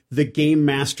game, the Game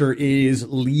Master is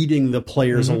leading the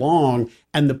players along,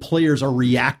 and the players are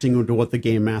reacting to what the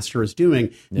Game Master is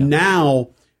doing. Yeah. Now,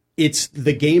 it's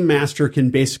the Game Master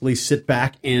can basically sit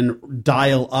back and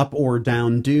dial up or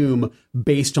down Doom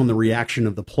based on the reaction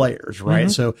of the players,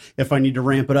 right? So if I need to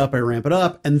ramp it up, I ramp it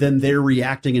up, and then they're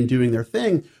reacting and doing their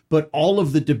thing. But all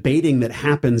of the debating that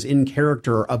happens in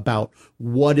character about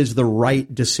what is the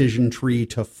right decision tree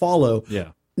to follow,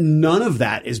 none of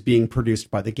that is being produced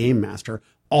by the Game Master.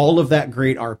 All of that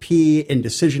great RP and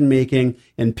decision making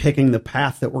and picking the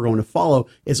path that we're going to follow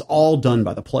is all done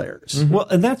by the players. Well,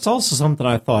 and that's also something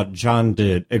I thought John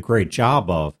did a great job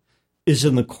of, is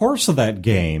in the course of that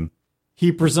game,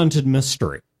 he presented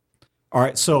mystery. All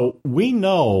right, so we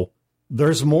know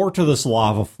there's more to this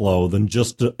lava flow than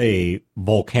just a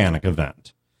volcanic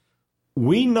event.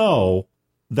 We know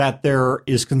that there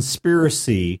is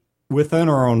conspiracy within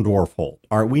our own Dwarfhold.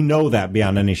 All right, we know that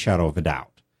beyond any shadow of a doubt.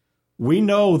 We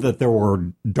know that there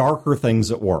were darker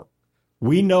things at work.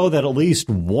 We know that at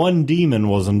least one demon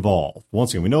was involved.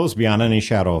 Once again, we know it's beyond any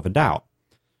shadow of a doubt.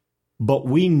 But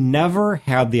we never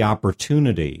had the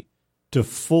opportunity to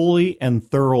fully and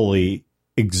thoroughly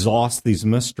exhaust these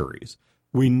mysteries.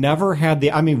 We never had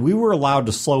we were allowed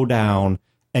to slow down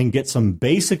and get some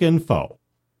basic info,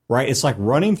 right? It's like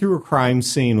running through a crime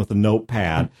scene with a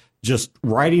notepad, just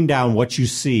writing down what you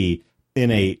see in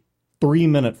a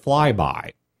 3-minute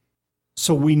flyby.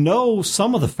 So we know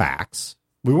some of the facts.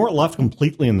 We weren't left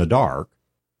completely in the dark.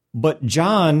 But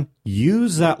John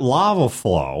used that lava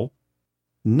flow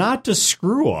not to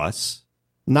screw us,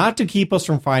 not to keep us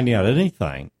from finding out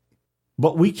anything,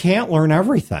 but we can't learn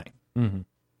everything.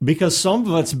 Because some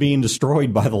of it's being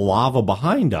destroyed by the lava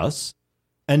behind us,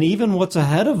 and even what's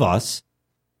ahead of us,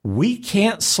 we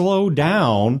can't slow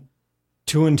down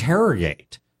to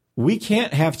interrogate. We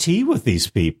can't have tea with these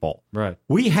people. Right.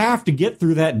 We have to get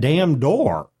through that damn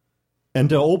door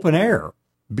into open air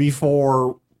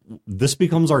before this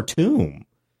becomes our tomb.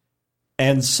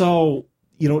 And so,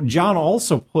 John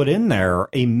also put in there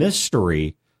a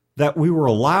mystery that we were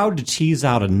allowed to tease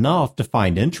out enough to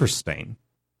find interesting,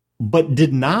 but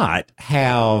did not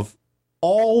have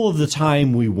all of the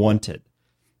time we wanted.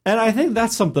 And I think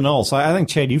that's something else. I think,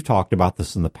 Chad, you've talked about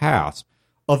this in the past.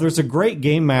 There's a great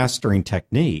game mastering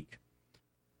technique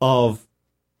of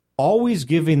always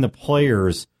giving the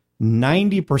players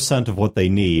 90% of what they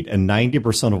need and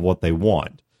 90% of what they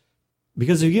want.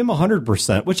 Because if you give them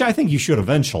 100%, which I think you should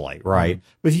eventually, right?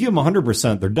 But if you give them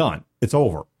 100%, they're done. It's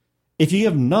over. If you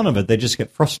give none of it, they just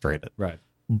get frustrated. Right.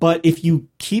 But if you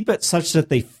keep it such that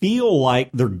they feel like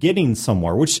they're getting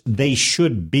somewhere, which they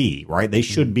should be, right? They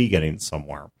should be getting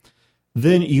somewhere.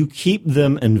 Then you keep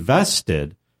them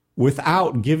invested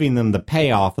without giving them the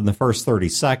payoff in the first 30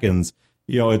 seconds.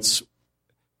 You know, it's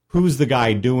who's the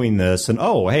guy doing this? And,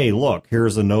 oh, hey, look,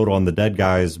 here's a note on the dead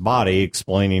guy's body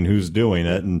explaining who's doing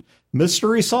it. And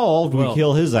mystery solved. We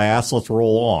kill his ass. Let's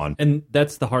roll on. And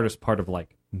that's the hardest part of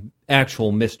like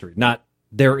actual mystery. Not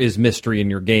there is mystery in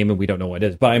your game and we don't know what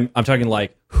it is. But I'm talking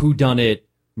like whodunit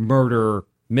murder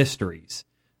mysteries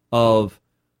of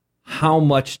how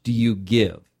much do you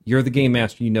give? You're the game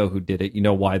master. You know who did it. You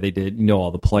know why they did it. You know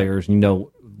all the players. You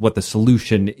know what the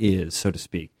solution is, so to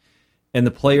speak. And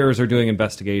the players are doing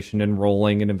investigation and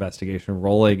rolling and investigation and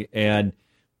rolling. And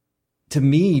to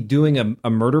me, doing a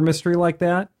murder mystery like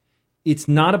that, it's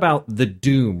not about the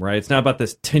doom, right? It's not about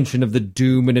this tension of the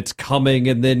doom and it's coming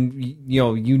and then, you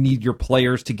know, you need your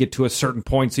players to get to a certain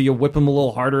point. So you whip them a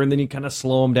little harder and then you kind of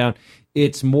slow them down.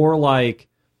 It's more like,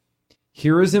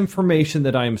 here is information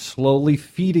that I am slowly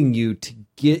feeding you to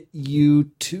get you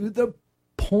to the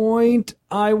point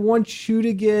I want you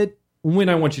to get when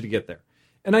I want you to get there.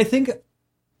 And I think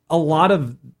a lot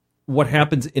of what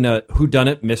happens in a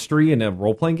whodunit mystery in a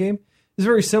role-playing game is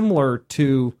very similar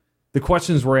to the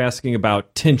questions we're asking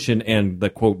about tension and the,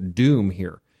 quote, doom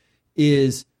here.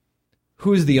 Is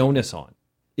who is the onus on?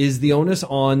 Is the onus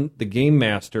on the game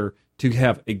master to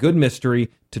have a good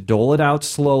mystery, to dole it out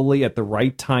slowly at the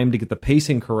right time to get the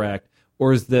pacing correct,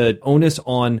 or is the onus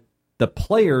on the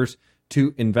players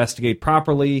to investigate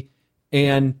properly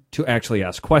and to actually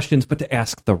ask questions, but to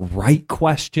ask the right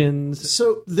questions?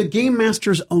 So the game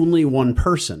master's only one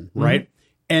person, right?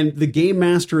 And the game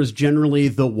master is generally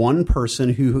the one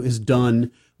person who has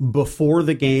done before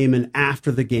the game and after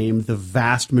the game the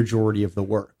vast majority of the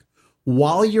work.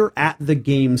 While you're at the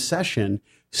game session,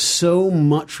 so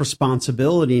much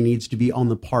responsibility needs to be on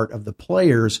the part of the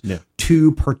players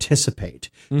to participate,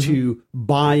 to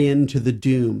buy into the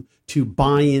doom, to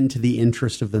buy into the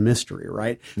interest of the mystery,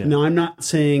 right? Now, I'm not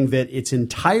saying that it's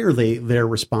entirely their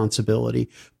responsibility,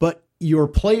 but your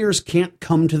players can't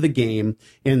come to the game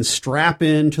and strap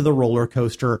into the roller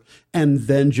coaster and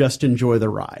then just enjoy the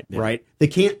ride, right? They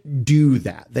can't do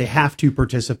that. They have to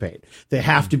participate. They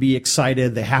have to be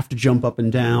excited. They have to jump up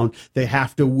and down. They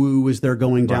have to woo as they're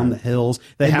going down the hills.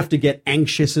 They have to get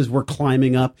anxious as we're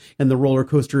climbing up and the roller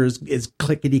coaster is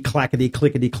clickety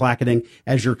clacketing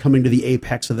as you're coming to the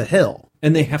apex of the hill.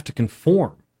 And they have to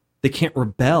conform. They can't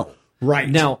rebel. Right.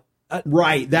 Now,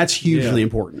 right. That's hugely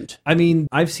important. I mean,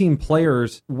 I've seen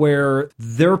players where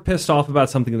they're pissed off about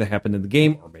something that happened in the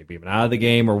game, or maybe even out of the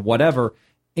game, or whatever,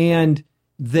 and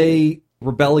they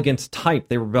rebel against type.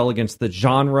 They rebel against the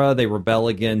genre. They rebel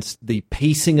against the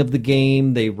pacing of the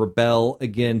game. They rebel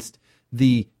against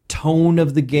the tone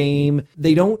of the game.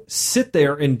 They don't sit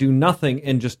there and do nothing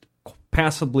and just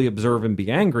passively observe and be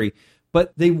angry,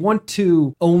 but they want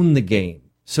to own the game,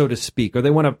 so to speak, or they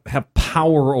want to have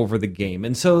power over the game.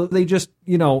 And so they just,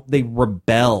 they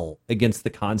rebel against the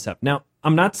concept. Now,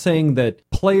 I'm not saying that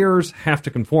players have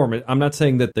to conform. I'm not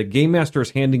saying that the game master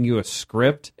is handing you a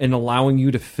script and allowing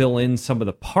you to fill in some of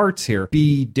the parts here,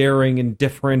 be daring and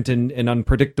different and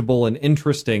unpredictable and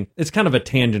interesting. It's kind of a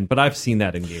tangent, but I've seen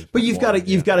that in games. But you've got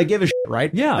to give a shit,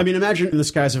 right? Yeah. I mean, imagine in the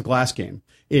Skies of Glass game,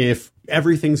 if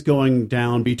everything's going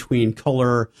down between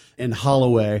Culler and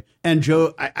Holloway, and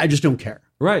Joe, I just don't care.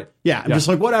 Right. Yeah, I'm just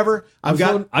like, whatever. I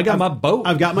got my boat.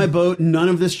 I've got my boat. None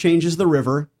of this changes the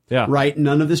river. Yeah. Right.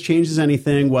 None of this changes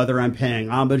anything, whether I'm paying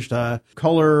homage to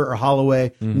Culler or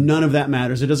Holloway. None of that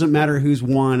matters. It doesn't matter who's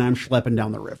won. I'm schlepping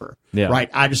down the river. Yeah. Right.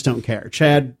 I just don't care.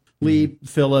 Chad, Lee,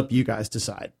 Philip, you guys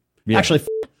decide. Yeah. Actually,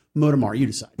 Motamar, you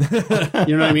decide.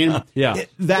 You know what I mean? Yeah.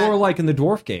 Or like in the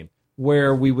dwarf game,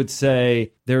 where we would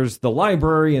say there's the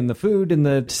library and the food and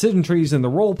the decision trees and the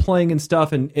role playing and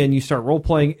stuff, and you start role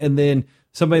playing, and then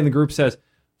somebody in the group says,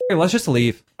 "Hey, let's just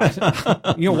leave."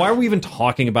 Why are we even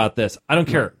talking about this? I don't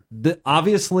care.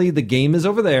 Obviously, the game is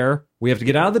over there. We have to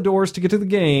get out of the doors to get to the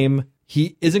game.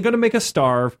 He isn't going to make us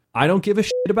starve. I don't give a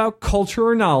shit about culture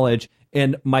or knowledge.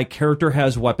 And my character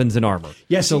has weapons and armor.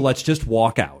 Yeah, so let's just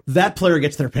walk out. That player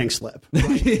gets their pink slip.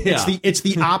 Right? Yeah. It's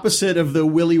the opposite of the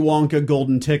Willy Wonka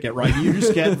golden ticket, right? You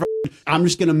just get, I'm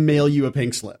just going to mail you a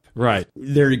pink slip. Right.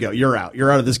 There you go. You're out.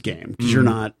 You're out of this game because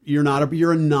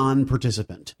you're a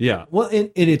non-participant. Yeah. Well,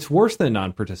 and it's worse than a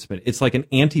non-participant. It's like an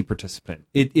anti-participant.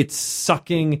 It's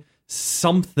sucking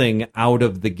something out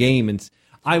of the game. And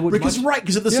I would because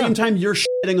at the same time you're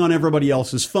shitting on everybody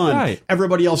else's fun, Right.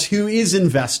 everybody else who is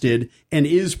invested and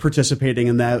is participating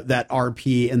in that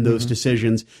RP and those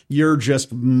decisions. You're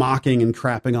just mocking and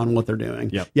crapping on what they're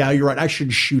doing. Yep. Yeah, you're right. I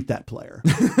should shoot that player.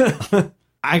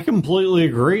 I completely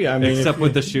agree. I mean, except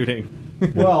with the shooting.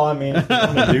 well, I mean, if you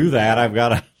want to do that, I've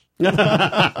got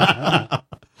to.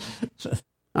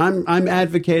 I'm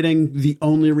advocating the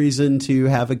only reason to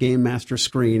have a game master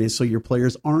screen is so your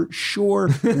players aren't sure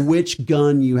which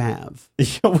gun you have.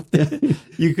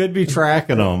 You could be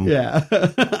tracking them. Yeah,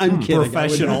 I'm kidding.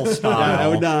 Professional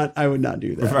style. I would not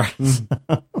do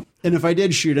that. And if I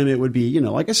did shoot him, it would be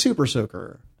like a super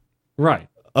soaker. Right.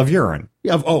 Of urine.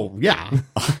 Yeah.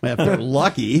 If they're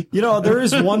lucky. There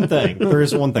is one thing. To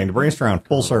bring us around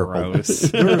full circle.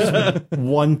 There's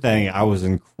one thing I was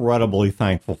incredibly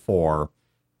thankful for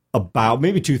about,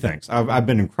 maybe two things I've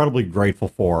been incredibly grateful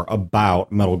for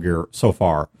about Metal Gear so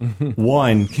far.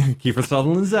 One, Kiefer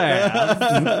Sutherland's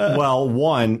ass. well,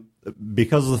 one,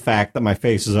 because of the fact that my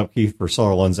face is up Kiefer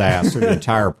Sutherland's ass through the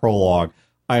entire prologue,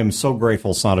 I am so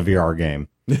grateful it's not a VR game.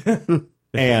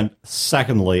 And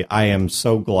secondly, I am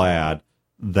so glad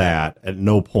that at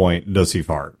no point does he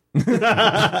fart.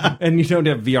 And you don't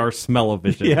have VR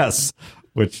smell-o-vision. Yes,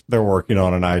 which they're working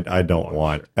on, and I don't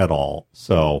want at all.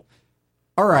 So,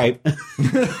 all right.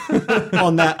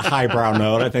 On that highbrow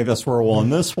note, I think that's where we'll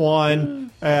end this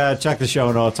one. Check the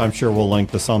show notes. I'm sure we'll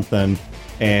link to something.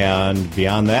 And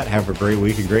beyond that, have a great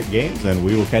week of great games, and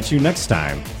we will catch you next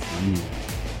time.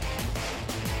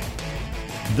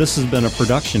 This has been a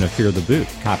production of Fear the Boot,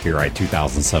 copyright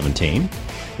 2017.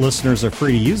 Listeners are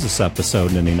free to use this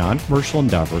episode in any non-commercial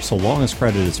endeavor so long as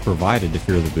credit is provided to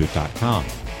feartheboot.com.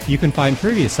 You can find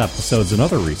previous episodes and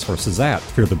other resources at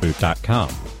feartheboot.com.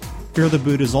 Fear the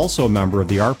Boot is also a member of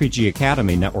the RPG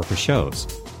Academy network of shows.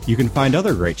 You can find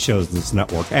other great shows in this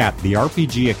network at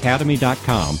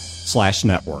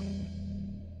therpgacademy.com/network.